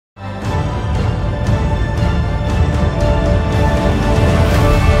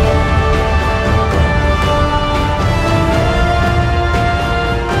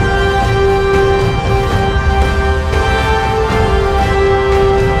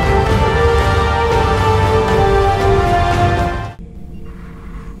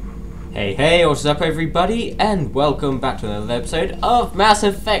What's up everybody, and welcome back to another episode of Mass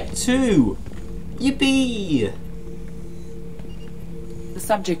Effect 2! Yippee! The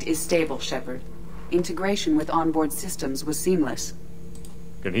subject is stable, Shepard. Integration with onboard systems was seamless.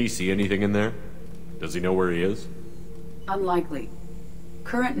 Can he see anything in there? Does he know where he is? Unlikely.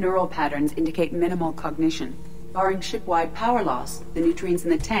 Current neural patterns indicate minimal cognition. Barring ship-wide power loss, the nutrients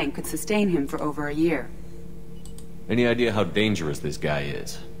in the tank could sustain him for over a year. Any idea how dangerous this guy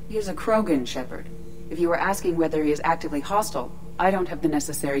is? He is a Krogan, Shepard. If you were asking whether he is actively hostile, I don't have the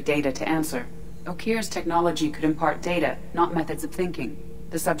necessary data to answer. Okeer's technology could impart data, not methods of thinking.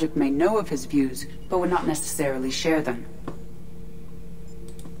 The subject may know of his views, but would not necessarily share them.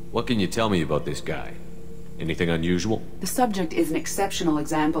 What can you tell me about this guy? Anything unusual? The subject is an exceptional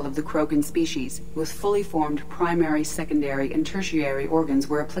example of the Krogan species, with fully formed primary, secondary, and tertiary organs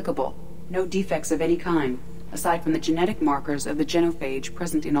where applicable. No defects of any kind, aside from the genetic markers of the genophage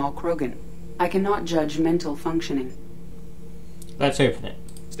present in all Krogan. I cannot judge mental functioning. Let's open it.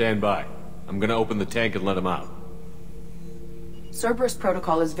 Stand by. I'm gonna open the tank and let him out. Cerberus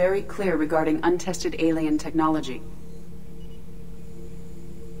protocol is very clear regarding untested alien technology.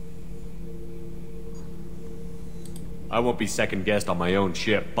 I won't be second-guessed on my own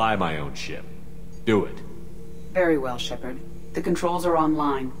ship, by my own ship. Do it. Very well, Shepard. The controls are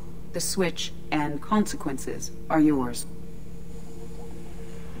online. The switch and consequences are yours.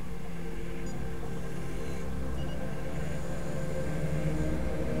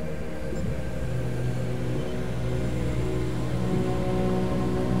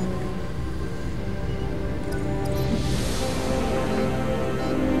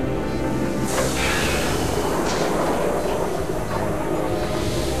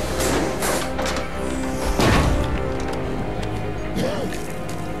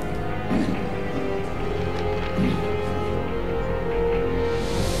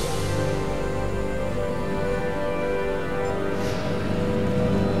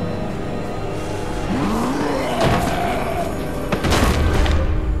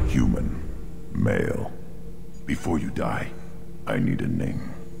 Before you die, I need a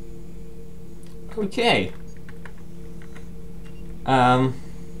name. Okay. I'm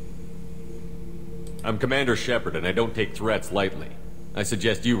Commander Shepard, and I don't take threats lightly. I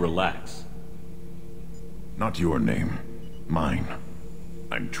suggest you relax. Not your name. Mine.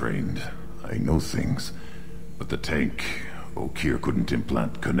 I'm trained. I know things. But the tank, Okeer couldn't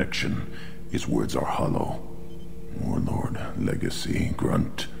implant connection. His words are hollow. Warlord, Legacy,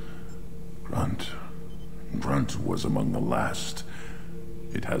 Grunt. Grunt was among the last.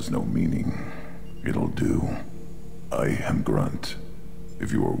 It has no meaning. It'll do. I am Grunt.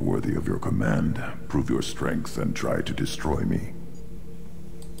 If you are worthy of your command, prove your strength and try to destroy me.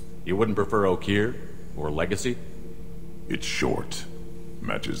 You wouldn't prefer Okeer? Or Legacy? It's short.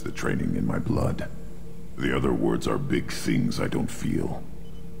 Matches the training in my blood. The other words are big things I don't feel.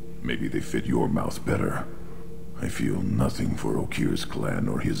 Maybe they fit your mouth better. I feel nothing for Okeer's clan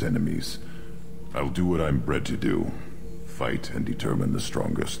or his enemies. I'll do what I'm bred to do. Fight and determine the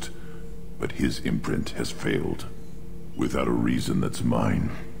strongest. But his imprint has failed. Without a reason that's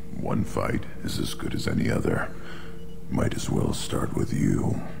mine, one fight is as good as any other. Might as well start with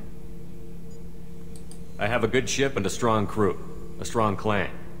you. I have a good ship and a strong crew. A strong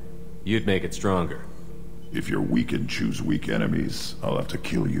clan. You'd make it stronger. If you're weak and choose weak enemies, I'll have to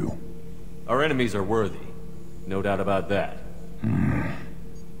kill you. Our enemies are worthy. No doubt about that.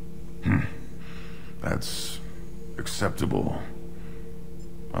 That's acceptable.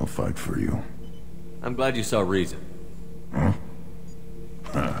 I'll fight for you. I'm glad you saw reason. Huh?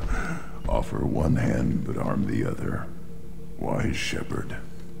 Offer one hand, but arm the other. Wise Shepard.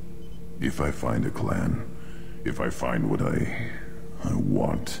 If I find a clan, if I find what I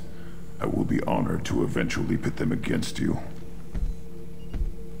want, I will be honored to eventually pit them against you.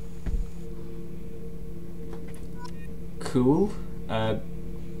 Cool.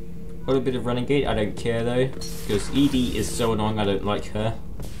 Got a bit of Renegade, I don't care though, because Edie is so annoying, I don't like her.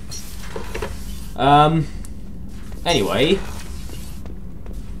 Anyway.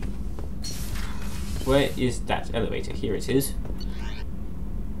 Where is that elevator? Here it is.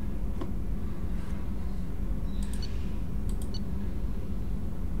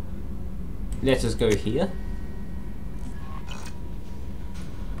 Let us go here.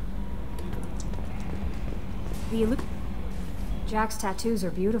 Jack's tattoos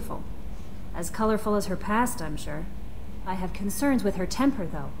are beautiful. As colorful as her past, I'm sure. I have concerns with her temper,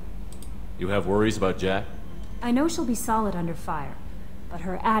 though. You have worries about Jack? I know she'll be solid under fire, but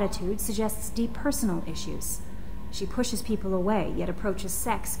her attitude suggests deep personal issues. She pushes people away, yet approaches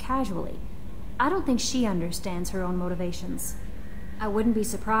sex casually. I don't think she understands her own motivations. I wouldn't be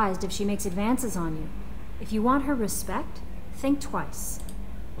surprised if she makes advances on you. If you want her respect, think twice.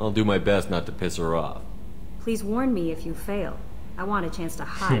 I'll do my best not to piss her off. Please warn me if you fail. I want a chance to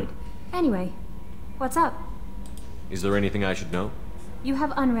hide. Anyway, what's up? Is there anything I should know? You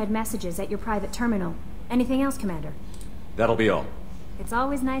have unread messages at your private terminal. Anything else, Commander? That'll be all. It's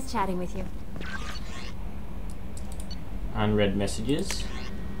always nice chatting with you. Unread messages.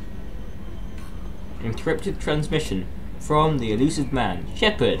 Encrypted transmission from the elusive man.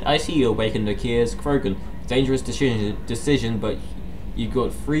 Shepard, I see you awakened Akira's Krogan. Dangerous decision, but you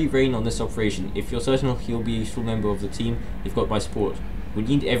got free reign on this operation. If you're certain he'll be a useful member of the team, you've got my support. We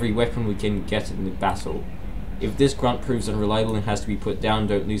need every weapon we can get in the battle. If this Grunt proves unreliable and has to be put down,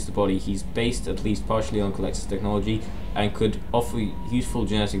 don't lose the body. He's based at least partially on Collector's technology and could offer useful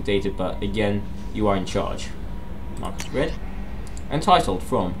genetic data, but again, you are in charge. Mark read. Entitled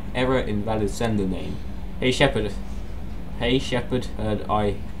from Error Invalid Sender Name. Hey Shepard, heard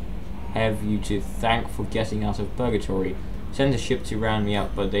I have you to thank for getting out of purgatory. Sent a ship to round me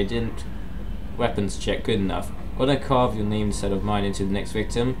up, but they didn't weapons check good enough. Gonna carve your name instead of mine into the next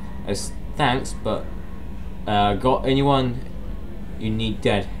victim as thanks, but got anyone you need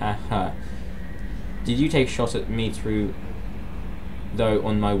dead? Haha. Did you take a shot at me through though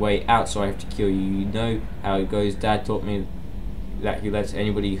on my way out, so I have to kill you? You know how it goes. Dad taught me that he lets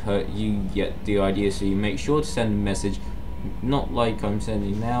anybody hurt you get the idea, so you make sure to send a message. Not like I'm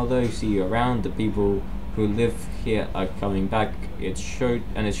sending now though. See you around. The people who live here are coming back. It's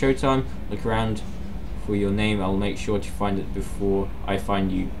showtime. Look around for your name. I'll make sure to find it before I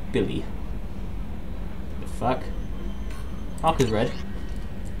find you, Billy. The fuck? Mark is red.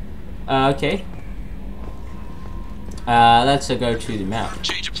 Okay. Let's go to the map.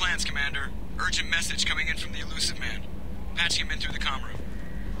 Change of plans, Commander. Urgent message coming in from the elusive man. Patching him in through the comm room.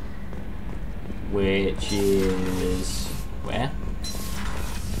 Which is where?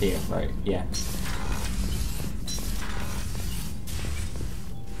 Here, right? Yeah.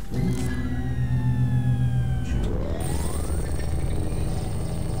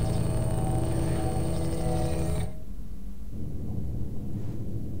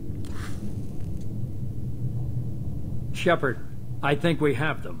 Shepard, I think we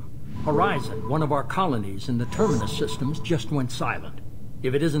have them. Horizon, one of our colonies in the Terminus systems, just went silent.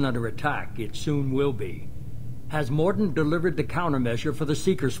 If it isn't under attack, it soon will be. Has Mordin delivered the countermeasure for the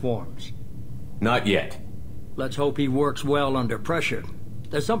Seeker swarms? Not yet. Let's hope he works well under pressure.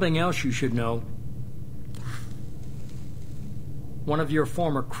 There's something else you should know. One of your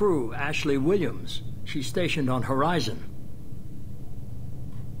former crew, Ashley Williams, she's stationed on Horizon.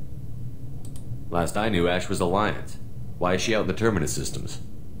 Last I knew, Ash was Alliance. Why is she out in the Terminus systems?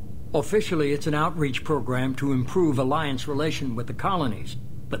 Officially, it's an outreach program to improve Alliance relation with the colonies,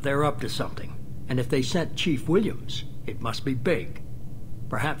 but they're up to something. And if they sent Chief Williams, it must be big.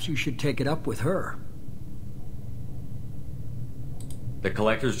 Perhaps you should take it up with her. The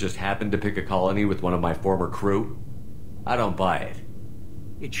Collectors just happened to pick a colony with one of my former crew? I don't buy it.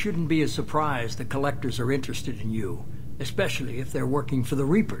 It shouldn't be a surprise the Collectors are interested in you, especially if they're working for the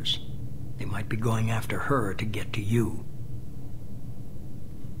Reapers. They might be going after her to get to you.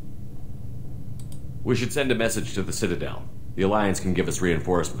 We should send a message to the Citadel. The Alliance can give us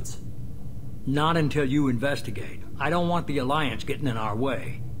reinforcements. Not until you investigate. I don't want the Alliance getting in our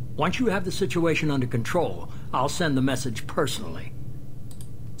way. Once you have the situation under control, I'll send the message personally.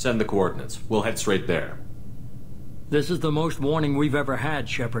 Send the coordinates. We'll head straight there. This is the most warning we've ever had,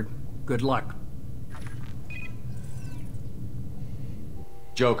 Shepard. Good luck.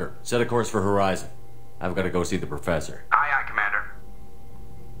 Joker, set a course for Horizon. I've got to go see the Professor. Aye, aye, Commander.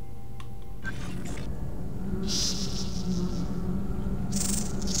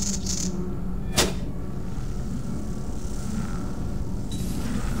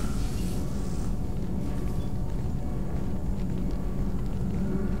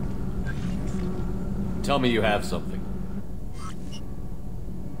 Tell me you have something.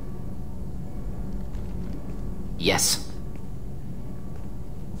 Yes.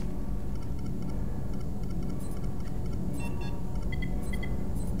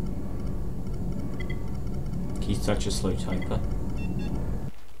 He's such a slow typer.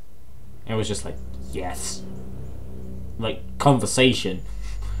 It was just like, yes. Like, conversation.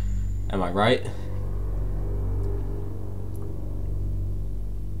 Am I right?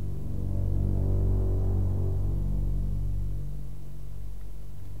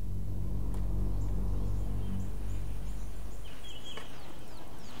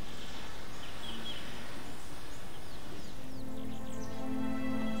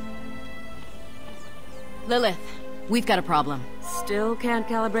 Lilith, we've got a problem. Still can't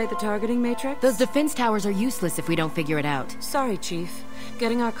calibrate the targeting matrix? Those defense towers are useless if we don't figure it out. Sorry, Chief.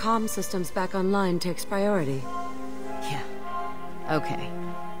 Getting our comm systems back online takes priority. Yeah. Okay.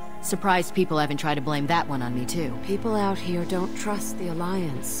 Surprised people haven't tried to blame that one on me, too. People out here don't trust the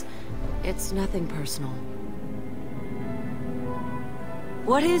Alliance. It's nothing personal.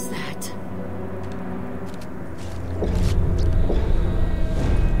 What is that?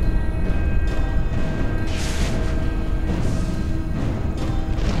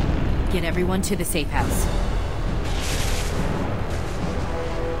 Get everyone to the safe house.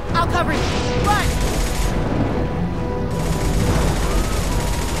 I'll cover you. Run!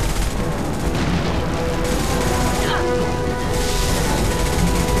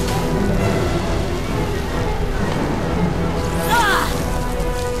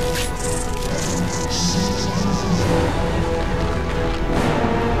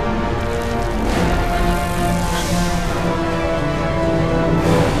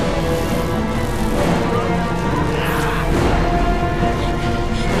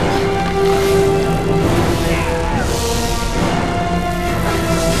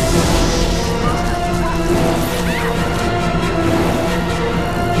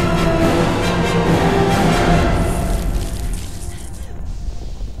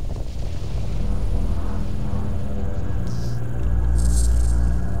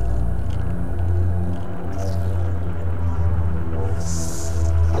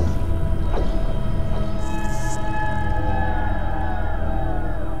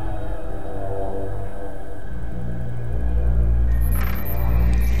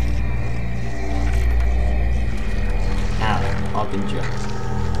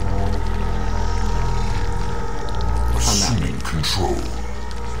 Assuming control.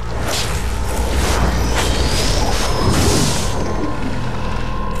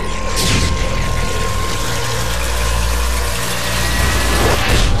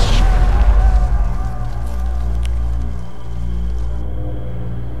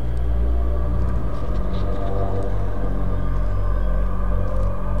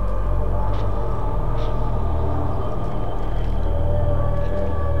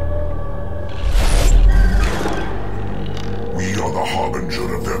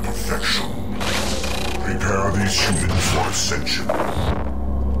 Of their perfection. Prepare these humans for ascension.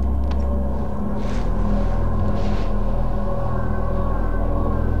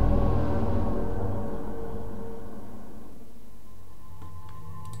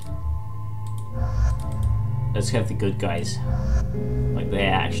 Let's have the good guys. Like they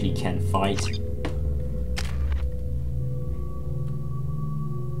actually can fight.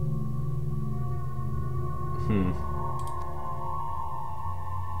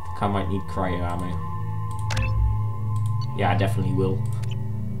 I might need cryo ammo. Yeah, I definitely will.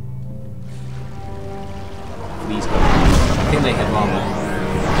 These guys. I think they have armor.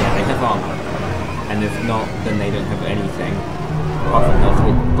 Yeah, they have armor. And if not, then they don't have anything. Apart from health,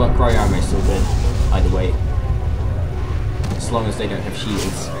 but cryo ammo is still good. Either way. As long as they don't have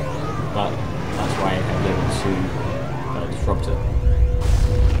shields. But that's why I have level 2 disruptor.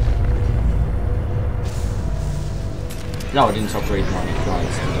 No, I didn't operate my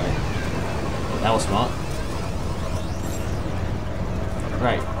drives, did I? That was smart.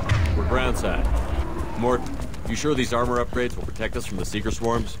 Right. We're groundside. Mort, you sure these armor upgrades will protect us from the Seeker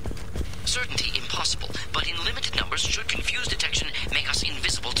swarms? Certainty impossible, but in limited numbers should confuse detection make us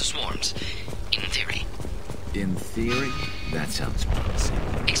invisible to swarms. In theory. In theory? That sounds promising.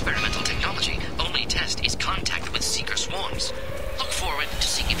 Experimental technology. Only test is contact with Seeker swarms. Look forward to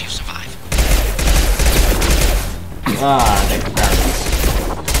seeing if you survive. Ah, they're comparatives.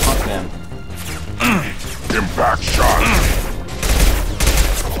 Fuck them. Impact shot!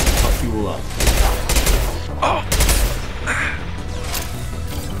 Fuck you all up.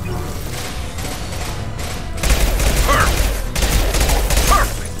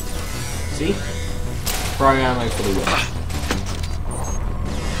 Perfect! See? Cryo ammo for the win.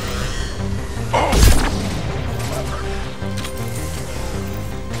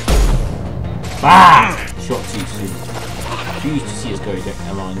 Ah! Shot too soon. Refuse to see us go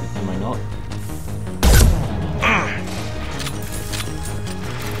down. Am I not?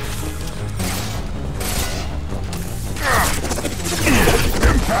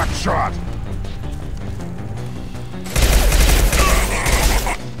 Impact shot!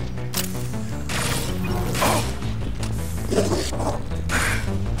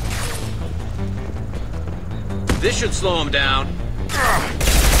 This should slow him down.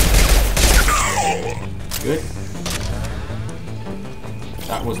 Good.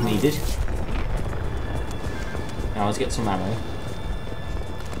 That was needed. Now let's get some ammo.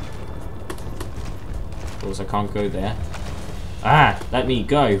 Of course, I can't go there. Ah, let me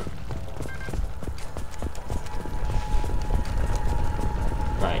go.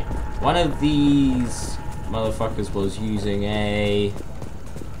 Right. One of these motherfuckers was using a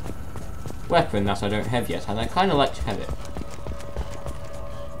weapon that I don't have yet, and I kind of like to have it.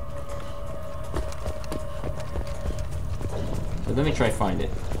 So let me try to find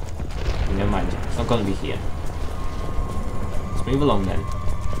it. Never mind, it's not gonna be here. Let's move along then.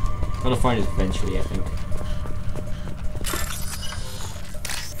 I'm gonna find it eventually, I think.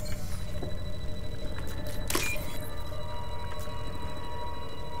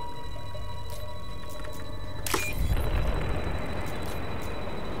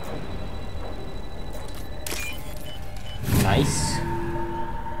 Nice.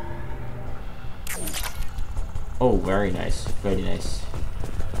 Oh, very nice. Very nice.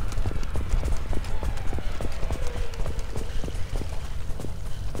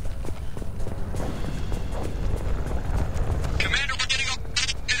 Commander, we're getting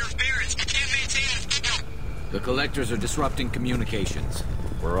interference. We can't maintain it. The collectors are disrupting communications.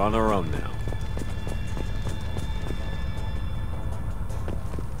 We're on our own now.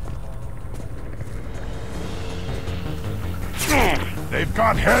 They've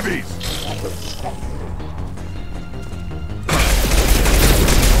got heavies!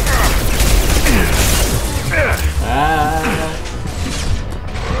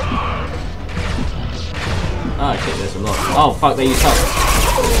 Oh shit, there's a lot. Oh fuck, they use husks.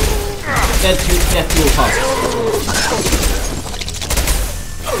 Death dual husks.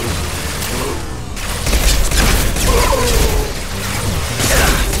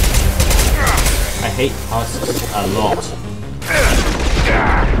 I hate husks a lot.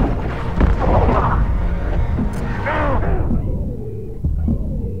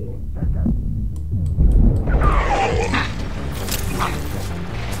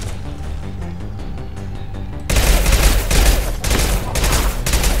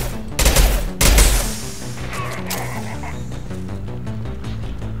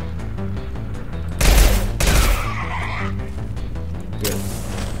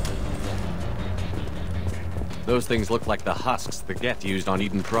 Those things look like the husks the Geth used on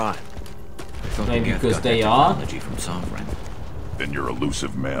Eden Prime. Maybe because they are? From Sovereign. Then your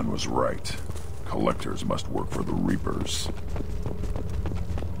elusive man was right. Collectors must work for the Reapers.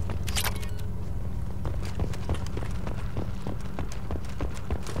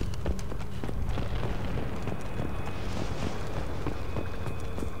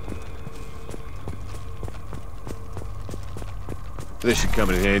 This should come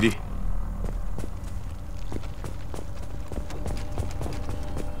in handy.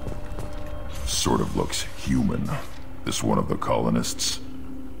 Sort of looks human. This one of the colonists?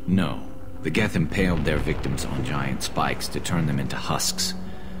 No. The Geth impaled their victims on giant spikes to turn them into husks.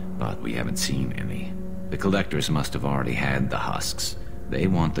 But we haven't seen any. The collectors must have already had the husks. They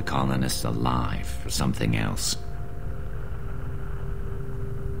want the colonists alive for something else.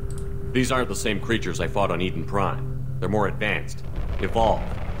 These aren't the same creatures I fought on Eden Prime. They're more advanced. Evolved.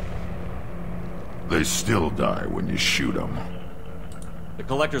 They still die when you shoot them. The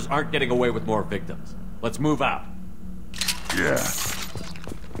collectors aren't getting away with more victims. Let's move out. Yeah.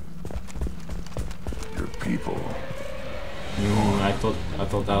 Your people. I thought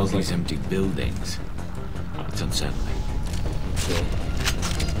that was like These empty buildings. It's unsettling. Okay.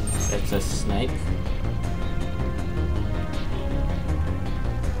 That's a snipe.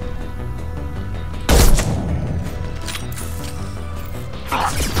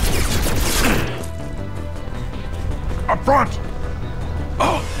 Up front!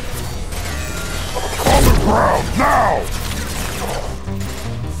 On the ground, now!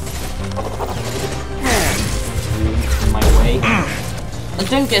 In my way.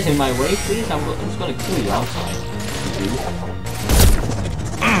 Don't get in my way, please. I'm just gonna kill you outside.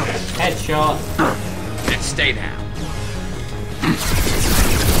 Headshot. Then stay down.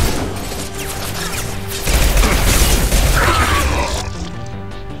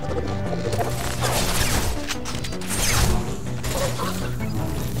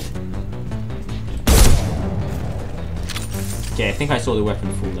 Okay, I think I saw the weapon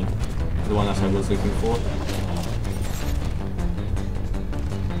falling. The one that I was looking for.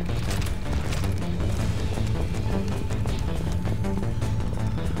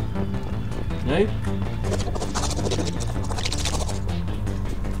 No?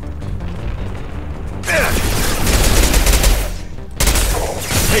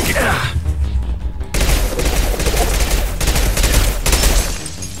 Take it!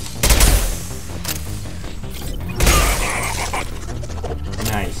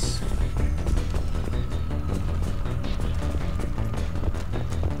 Nice.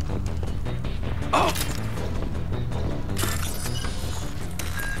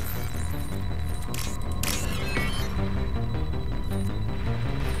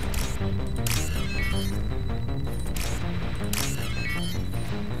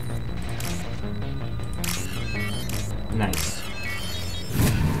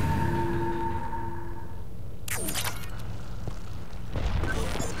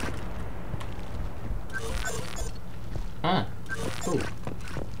 Cool.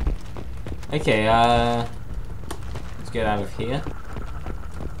 Okay, let's get out of here.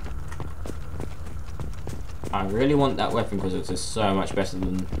 I really want that weapon because it's just so much better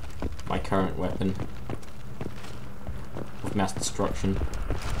than my current weapon of mass destruction.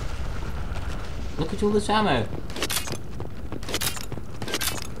 Look at all this ammo.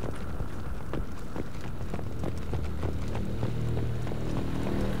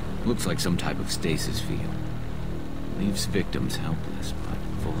 Looks like some type of stasis field. Leaves victims helpless, but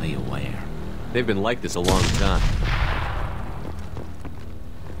fully aware. They've been like this a long time.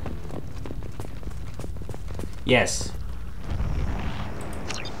 Yes.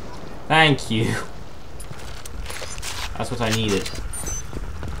 Thank you. That's what I needed.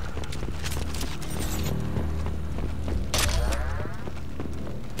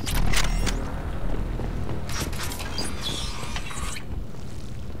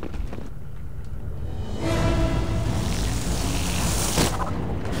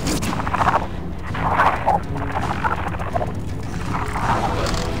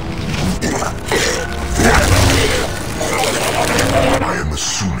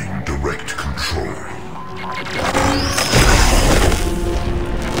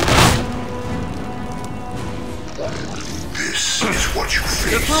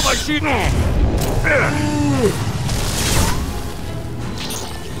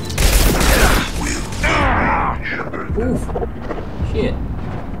 Oof. Shit.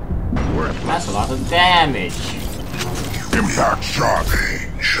 That's a lot of damage. Impact shot,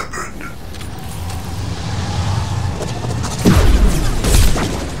 Shepard.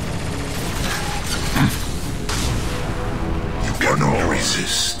 You cannot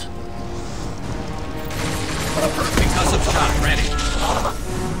resist. Concussive shot ready.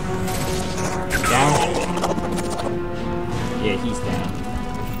 Down. Yeah, he's down.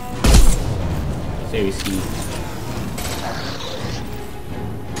 So is he.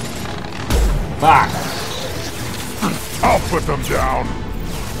 Fuck! I'll put them down.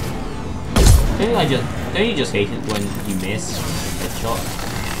 Don't you just hate it when you miss a shot?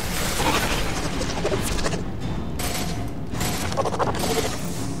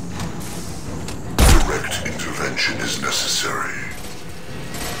 Direct intervention is necessary.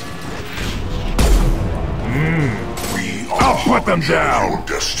 I'll put them down. Your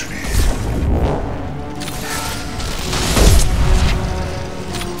destiny.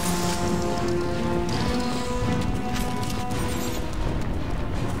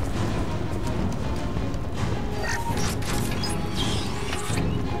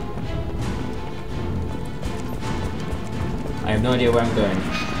 I have no idea where I'm going.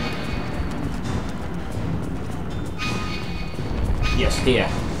 Yes, here.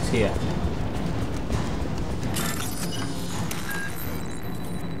 It's here.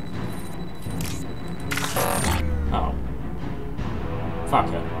 Oh.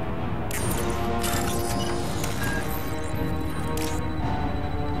 Fucker.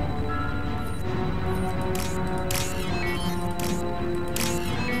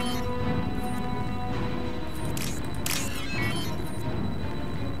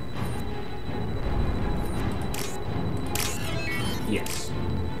 Yes.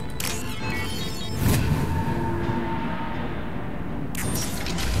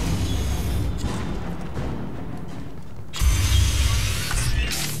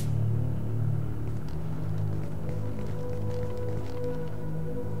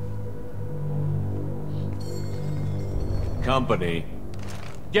 Company,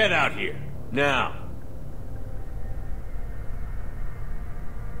 get out here, now.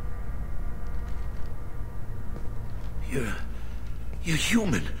 You're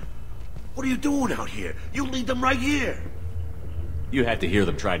human. What are you doing out here? You lead them right here. You had to hear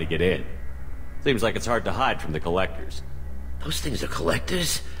them try to get in. Seems like it's hard to hide from the collectors. Those things are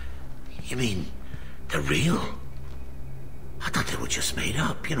collectors? You mean, they're real? I thought they were just made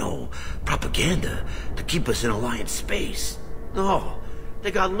up, you know, propaganda to keep us in Alliance space. No, they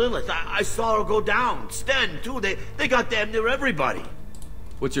got Lilith. I saw her go down. Sten, too. They got damn near everybody.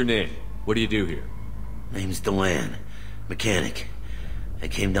 What's your name? What do you do here? Name's Delan. Mechanic. I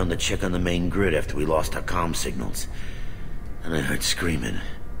came down to check on the main grid after we lost our comm signals. And I heard screaming.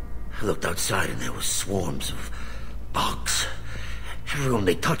 I looked outside and there were swarms of bugs. Everyone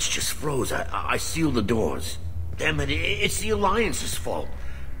they touched just froze. I sealed the doors. Damn it, it's the Alliance's fault.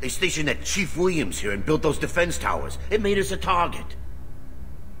 They stationed that Chief Williams here and built those defense towers. It made us a target.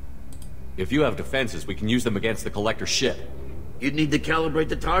 If you have defenses, we can use them against the Collector ship. You'd need to calibrate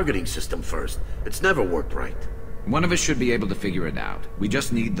the targeting system first. It's never worked right. One of us should be able to figure it out. We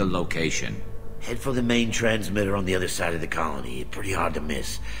just need the location. Head for the main transmitter on the other side of the colony. Pretty hard to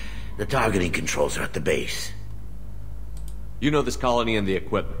miss. The targeting controls are at the base. You know this colony and the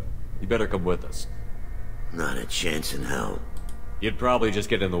equipment. You better come with us. Not a chance in hell. You'd probably just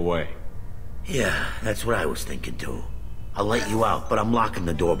get in the way. Yeah, that's what I was thinking too. I'll let you out, but I'm locking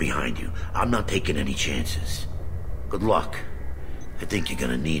the door behind you. I'm not taking any chances. Good luck. I think you're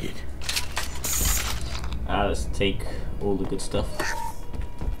gonna need it. Let's take all the good stuff.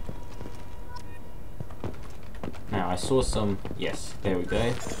 Now, I saw some... Yes, there we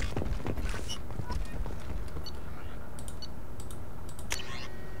go.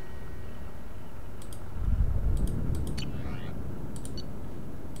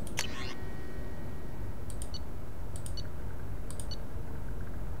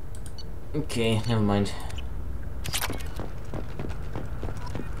 Okay, never mind.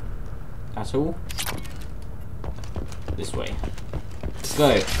 That's all? This way. Let's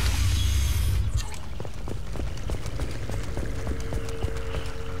go.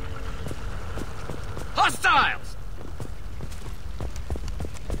 Hostiles!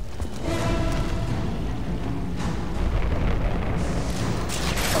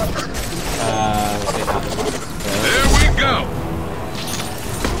 There we go!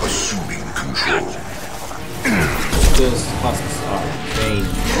 Assuming control. Those husks are vain.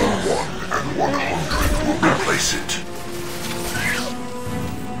 1 and 100 will replace it.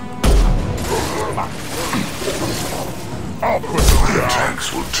 I'll put the tanks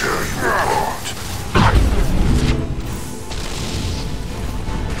will tear you apart.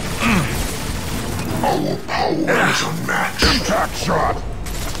 Our power is unmatched. Impact shot!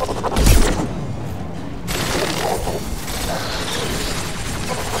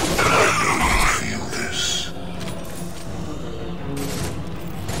 Feel this.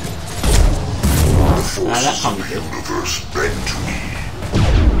 The forces of the universe bend to me.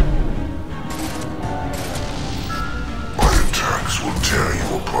 My attacks will tear you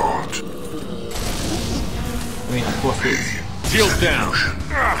apart. I mean, of course it is. Shield down!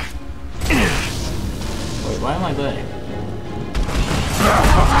 Wait, why am I burning?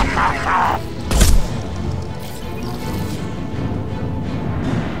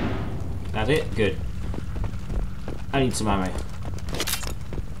 That's it? Good. I need some ammo.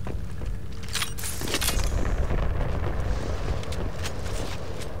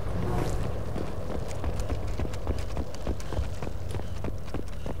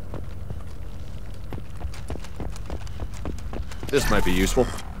 This might be useful.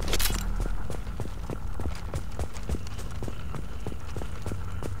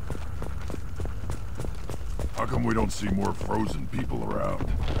 How come we don't see more frozen people around?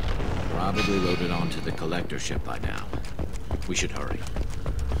 Probably loaded onto the collector ship by now. We should hurry.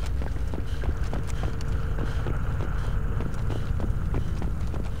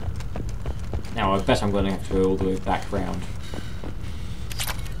 Now, I bet I'm going to have to go all the way back round.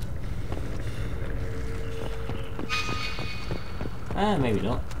 Maybe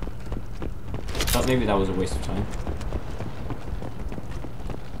not. But maybe that was a waste of time.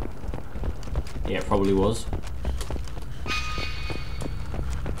 Yeah, it probably was.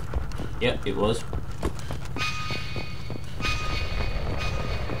 Yep, it was.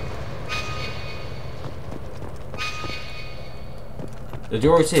 The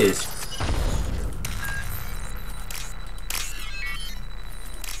door it is.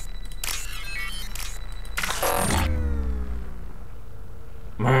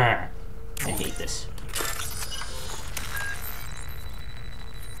 I hate this.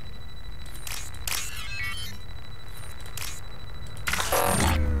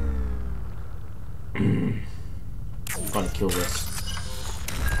 I'm gonna kill this.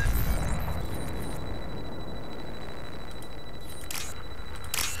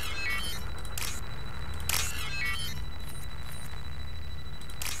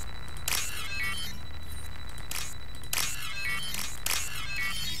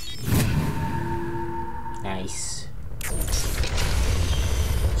 Nice.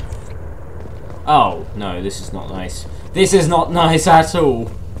 Oh, no, this is not nice. This is not nice at all.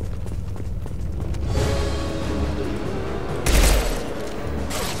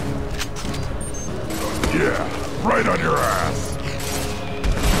 Yeah, right on your ass.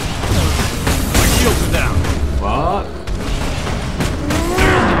 My shields are down. Fuck.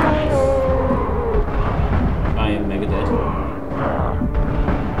 I am mega dead.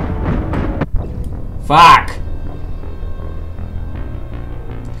 Fuck!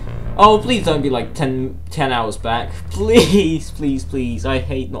 Oh, please don't be like 10 hours back. Please, please, please. I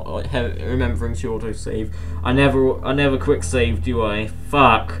hate not remembering to autosave. I never quick save, do I?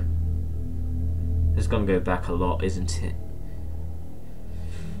 Fuck. It's gonna go back a lot, isn't it?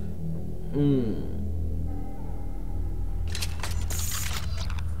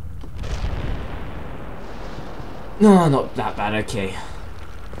 No, not that bad, okay.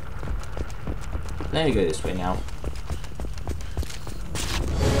 Let me go this way now.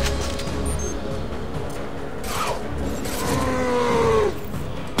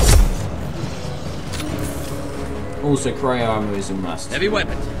 Also, cryo armor is a must. Heavy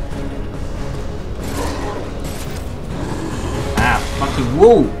weapons. Ah, fucking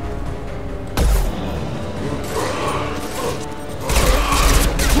wall!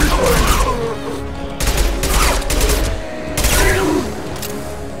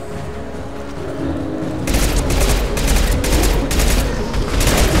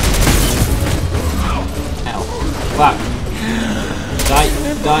 Ow. Fuck. Die.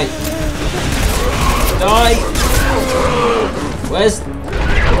 Die. Die!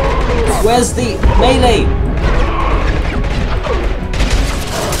 Where's the melee?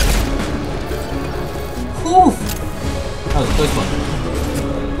 Oof! That was a close one.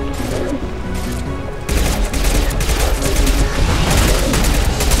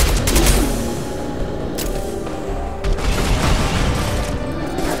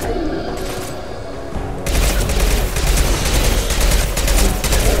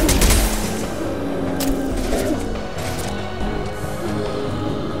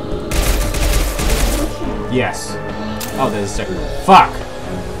 Yes. Oh, there's a second one. Fuck!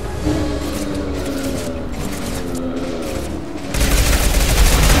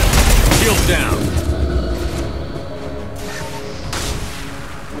 Shield down.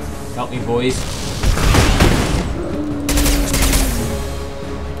 Help me, boys.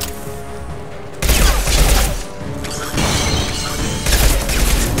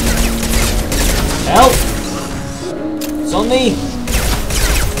 Help! It's on me!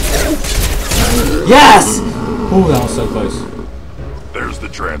 Yes! Oh, that was so close. There's the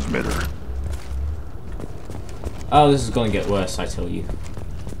transmitter. Oh, this is gonna get worse, I tell you.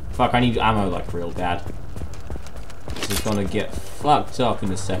 Fuck, I need ammo like real bad. This is gonna get fucked up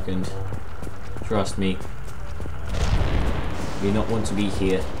in a second. Trust me. You not want to be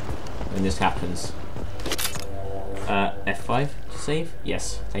here when this happens. F5 to save?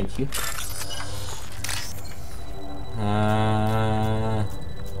 Yes, thank you.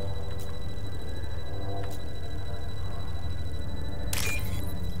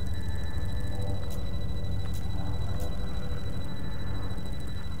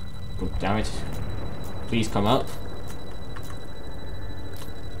 Oh, damn it. Please come up.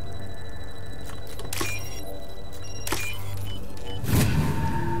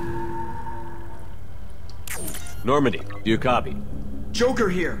 Normandy, do you copy? Joker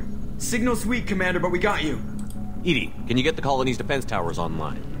here. Signal's weak, Commander, but we got you. Edie, can you get the colony's defense towers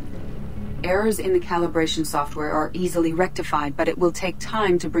online? Errors in the calibration software are easily rectified, but it will take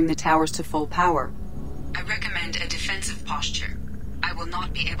time to bring the towers to full power. I recommend a defensive posture. I will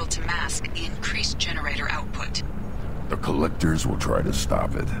not be able to mask the increased generator output. The collectors will try to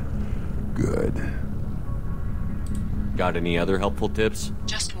stop it. Good. Got any other helpful tips?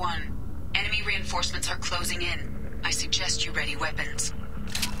 Just one. Enemy reinforcements are closing in. I suggest you ready weapons.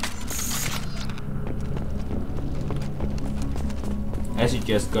 I should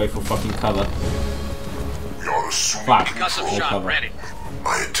just go for fucking cover. We are assuming Fuck. Concussive shot Cover. ready.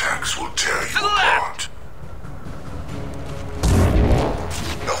 My attacks will tear To you the left. apart.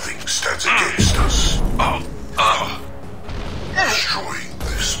 Nothing stands against us. Destroying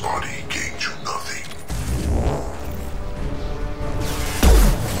this body gains you nothing.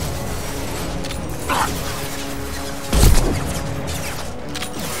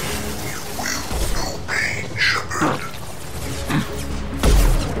 You will know pain, Shepard.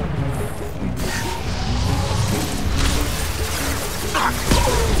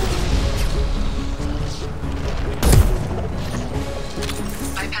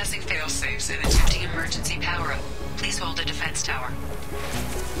 Bypassing failsafes and attempting emergency power-up. Please hold a defense tower.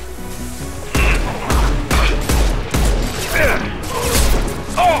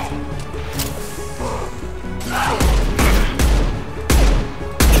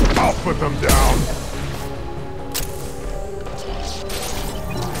 I'll put them down.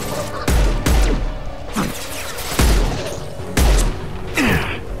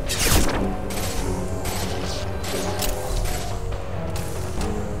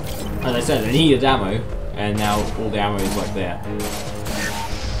 As I said, I needed ammo, and now all the ammo is like there.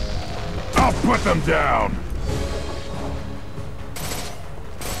 I'll put them down.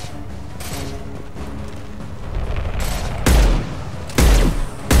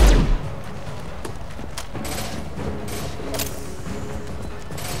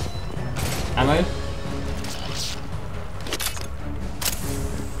 Ammo?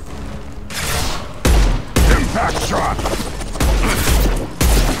 Impact shot.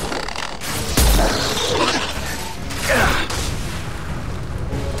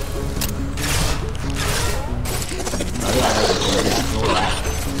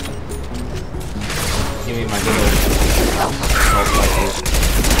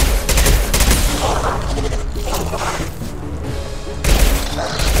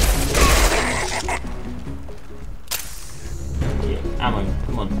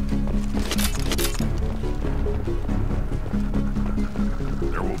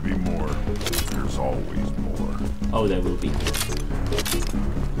 There will be more. There's always more. Oh, there will be.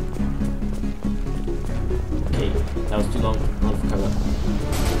 Okay, that was too long. Not for cover.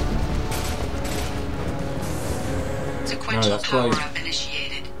 Sequential power-up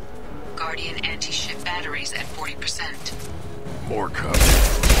initiated. Guardian anti-ship batteries at 40%. More cover.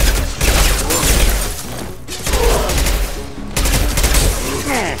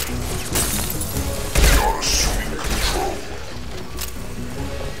 You're assuming control.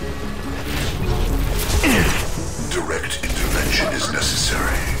 Direct intervention is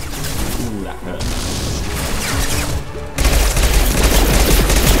necessary. Ooh, that hurt.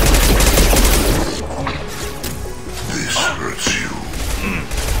 This hurts you.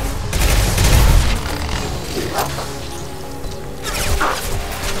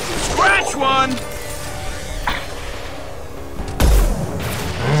 Scratch one!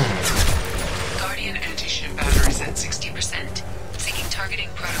 Guardian anti-ship batteries at 60%. Seeking targeting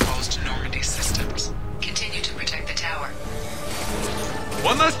protocols to Normandy systems. Continue to protect the tower.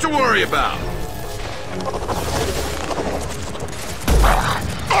 One less to worry about.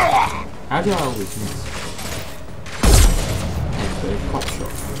 How do I always miss? Okay, pop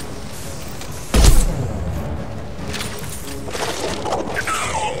shot.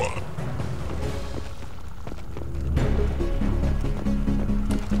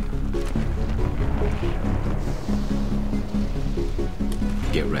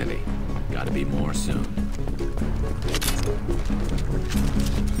 Get ready. Gotta be more soon.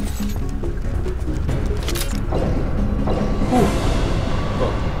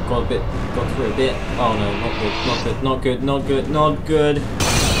 Got a bit, got through a bit. Oh no, not good, not good, not good, not good.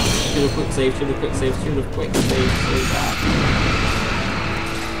 Should have quick save, should have quick save, should have quick save, so bad.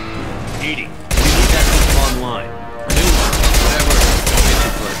 Edie, we need that system online. New one, whatever, don't get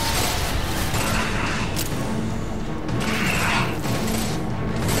in first.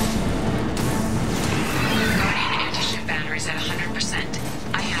 Guardian anti-ship batteries at 100%.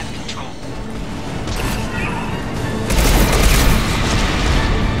 I have control.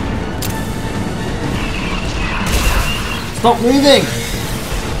 Stop moving!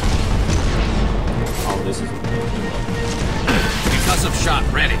 Oh, this is... Concussive shot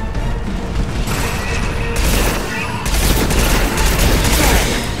ready.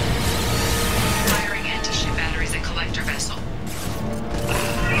 Firing anti-ship batteries at collector vessel.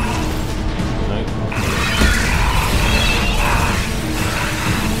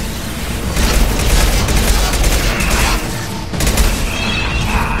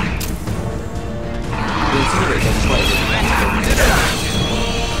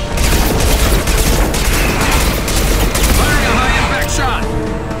 Firing a high impact shot.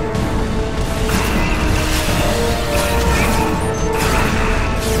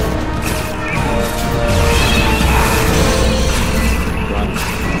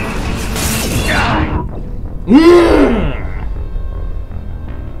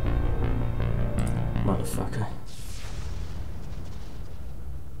 Motherfucker.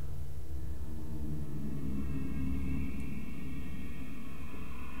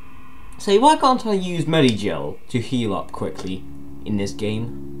 Say, why can't I use Medigel to heal up quickly in this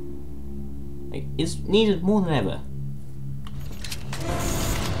game? Like, it's needed more than ever.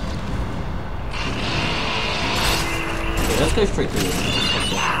 Okay, let's go straight to this.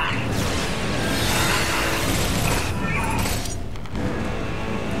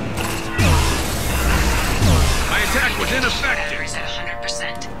 My attack was ineffective. Batteries at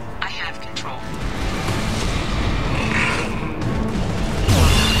 100%. I have control.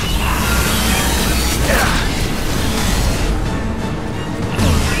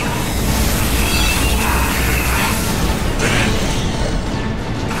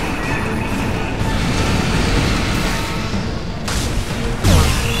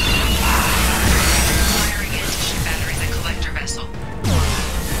 Firing anti-ship batteries at collector vessel.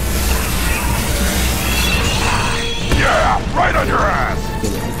 Yeah, right on your ass!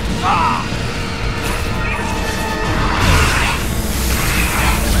 Ah!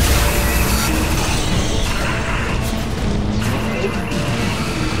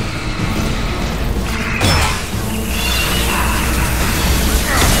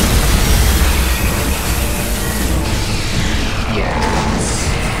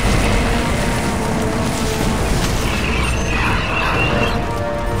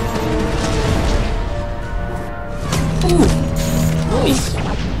 Nice.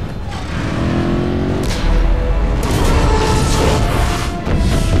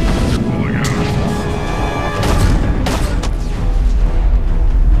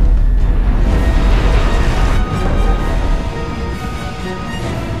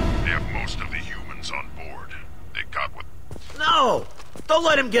 have most of the humans on board. They got what... No! Don't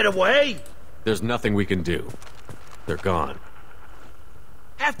let him get away! There's nothing we can do. They're gone.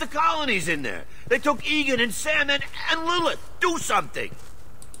 Half the colony's in there. They took Egan and Sam and Lilith. Do something!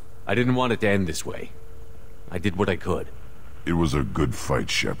 I didn't want it to end this way. I did what I could. It was a good fight,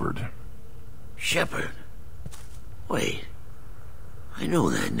 Shepard. Shepard? Wait. I know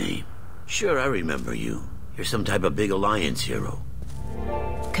that name. Sure, I remember you. You're some type of big Alliance hero.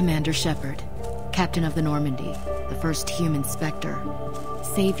 Commander Shepard, Captain of the Normandy, the first human Spectre,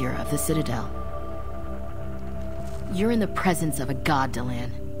 savior of the Citadel. You're in the presence of a god,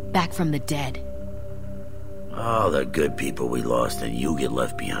 Delan, back from the dead. All the good people we lost and you get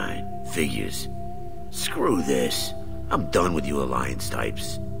left behind. Figures. Screw this. I'm done with you Alliance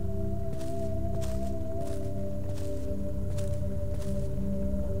types.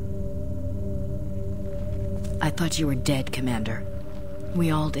 I thought you were dead, Commander.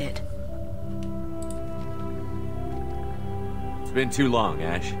 We all did. It's been too long,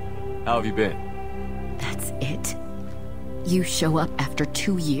 Ash. How have you been? That's it? You show up after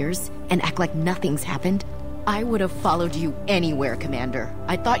 2 years and act like nothing's happened? I would have followed you anywhere, Commander.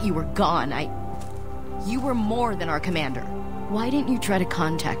 I thought you were gone. You were more than our commander. Why didn't you try to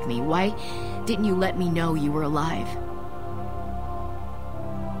contact me? Why didn't you let me know you were alive?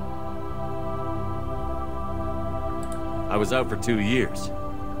 I was out for 2 years.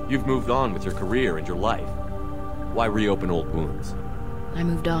 You've moved on with your career and your life. Why reopen old wounds? I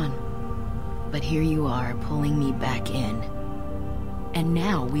moved on. But here you are, pulling me back in. And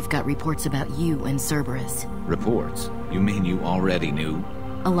now we've got reports about you and Cerberus. Reports? You mean you already knew?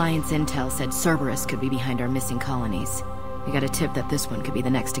 Alliance intel said Cerberus could be behind our missing colonies. We got a tip that this one could be the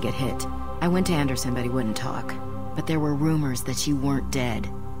next to get hit. I went to Anderson, but he wouldn't talk. But there were rumors that you weren't dead.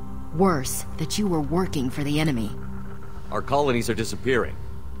 Worse, that you were working for the enemy. Our colonies are disappearing.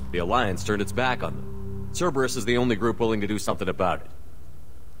 The Alliance turned its back on them. Cerberus is the only group willing to do something about it.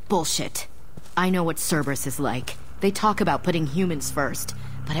 Bullshit. I know what Cerberus is like. They talk about putting humans first,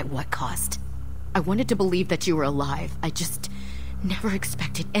 but at what cost? I wanted to believe that you were alive. I just never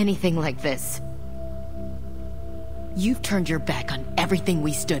expected anything like this. You've turned your back on everything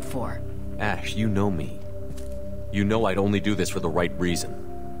we stood for. Ash, you know me. You know I'd only do this for the right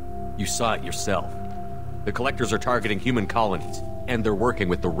reason. You saw it yourself. The Collectors are targeting human colonies, and they're working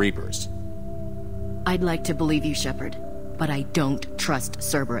with the Reapers. I'd like to believe you, Shepard, but I don't trust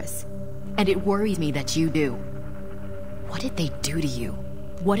Cerberus. And it worries me that you do. What did they do to you?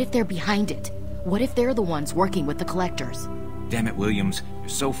 What if they're behind it? What if they're the ones working with the Collectors? Damn it, Williams. You're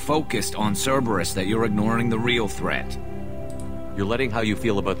so focused on Cerberus that you're ignoring the real threat. You're letting how you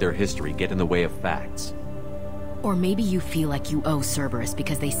feel about their history get in the way of facts. Or maybe you feel like you owe Cerberus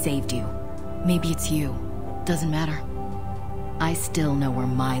because they saved you. Maybe it's you. Doesn't matter. I still know where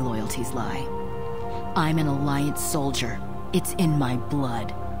my loyalties lie. I'm an Alliance soldier. It's in my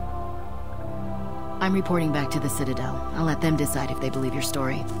blood. I'm reporting back to the Citadel. I'll let them decide if they believe your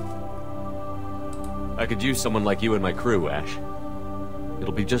story. I could use someone like you in my crew, Ash.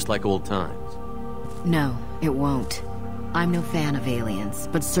 It'll be just like old times. No, it won't. I'm no fan of aliens,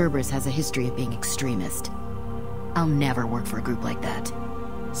 but Cerberus has a history of being extremist. I'll never work for a group like that.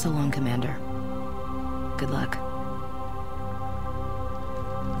 So long, Commander. Good luck.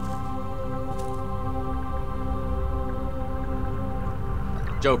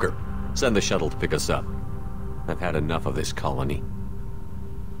 Joker, send the shuttle to pick us up. I've had enough of this colony.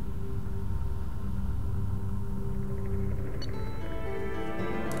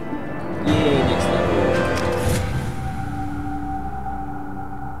 Yay, next level.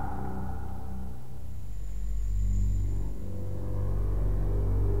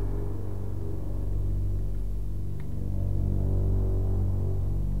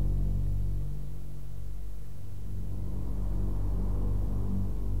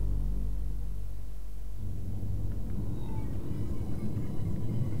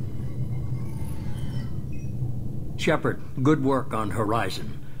 Shepard, good work on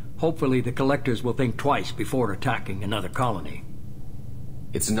Horizon. Hopefully the Collectors will think twice before attacking another colony.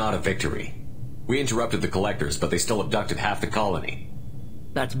 It's not a victory. We interrupted the Collectors, but they still abducted half the colony.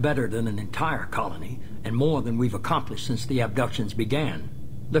 That's better than an entire colony, and more than we've accomplished since the abductions began.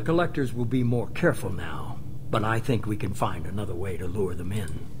 The Collectors will be more careful now, but I think we can find another way to lure them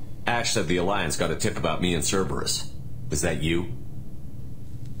in. Ash said the Alliance got a tip about me and Cerberus. Is that you?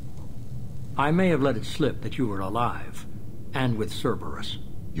 I may have let it slip that you were alive, and with Cerberus.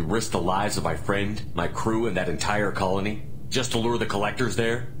 You risked the lives of my friend, my crew, and that entire colony, just to lure the Collectors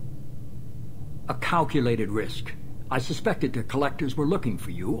there? A calculated risk. I suspected the Collectors were looking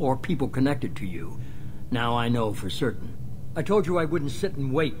for you, or people connected to you. Now I know for certain. I told you I wouldn't sit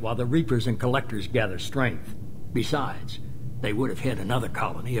and wait while the Reapers and Collectors gather strength. Besides, they would have hit another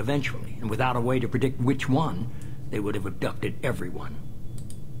colony eventually, and without a way to predict which one, they would have abducted everyone.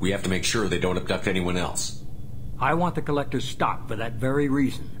 We have to make sure they don't abduct anyone else. I want the Collectors stopped for that very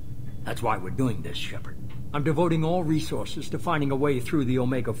reason. That's why we're doing this, Shepard. I'm devoting all resources to finding a way through the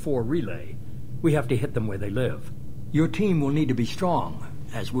Omega-4 relay. We have to hit them where they live. Your team will need to be strong,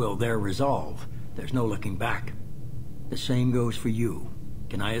 as will their resolve. There's no looking back. The same goes for you.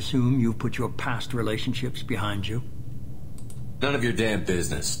 Can I assume you've put your past relationships behind you? None of your damn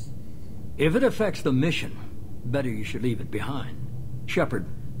business. If it affects the mission, better you should leave it behind. Shepard,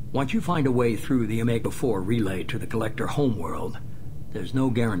 once you find a way through the Omega-4 relay to the Collector homeworld, there's no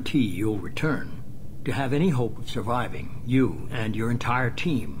guarantee you'll return. To have any hope of surviving, you and your entire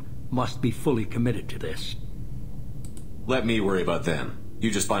team must be fully committed to this. Let me worry about them. You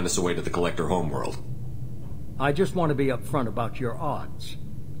just find us a way to the Collector homeworld. I just want to be upfront about your odds.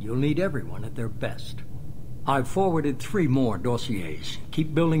 You'll need everyone at their best. I've forwarded 3 more dossiers.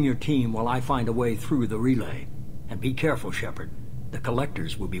 Keep building your team while I find a way through the relay. And be careful, Shepard. The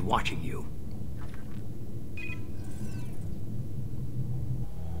Collectors will be watching you.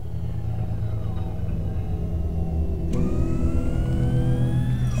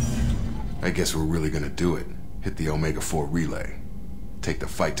 I guess we're really gonna do it. Hit the Omega-4 relay. Take the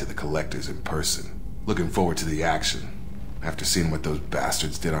fight to the Collectors in person. Looking forward to the action. After seeing what those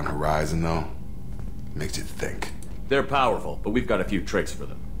bastards did on Horizon, though, makes you think. They're powerful, but we've got a few tricks for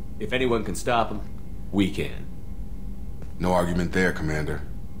them. If anyone can stop them, we can. No argument there, Commander.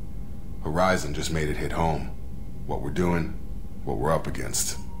 Horizon just made it hit home. What we're doing, what we're up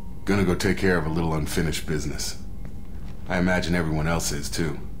against. Gonna go take care of a little unfinished business. I imagine everyone else is,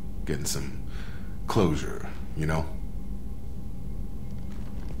 too. Getting some closure, you know?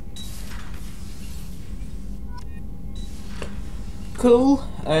 Cool,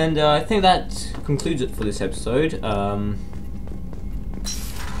 and I think that concludes it for this episode.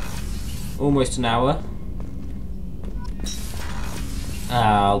 Almost an hour.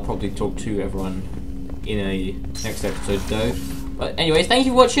 I'll probably talk to everyone in a next episode though. But anyways, thank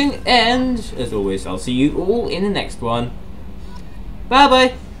you for watching, and as always, I'll see you all in the next one. Bye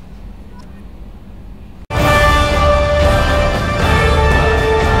bye!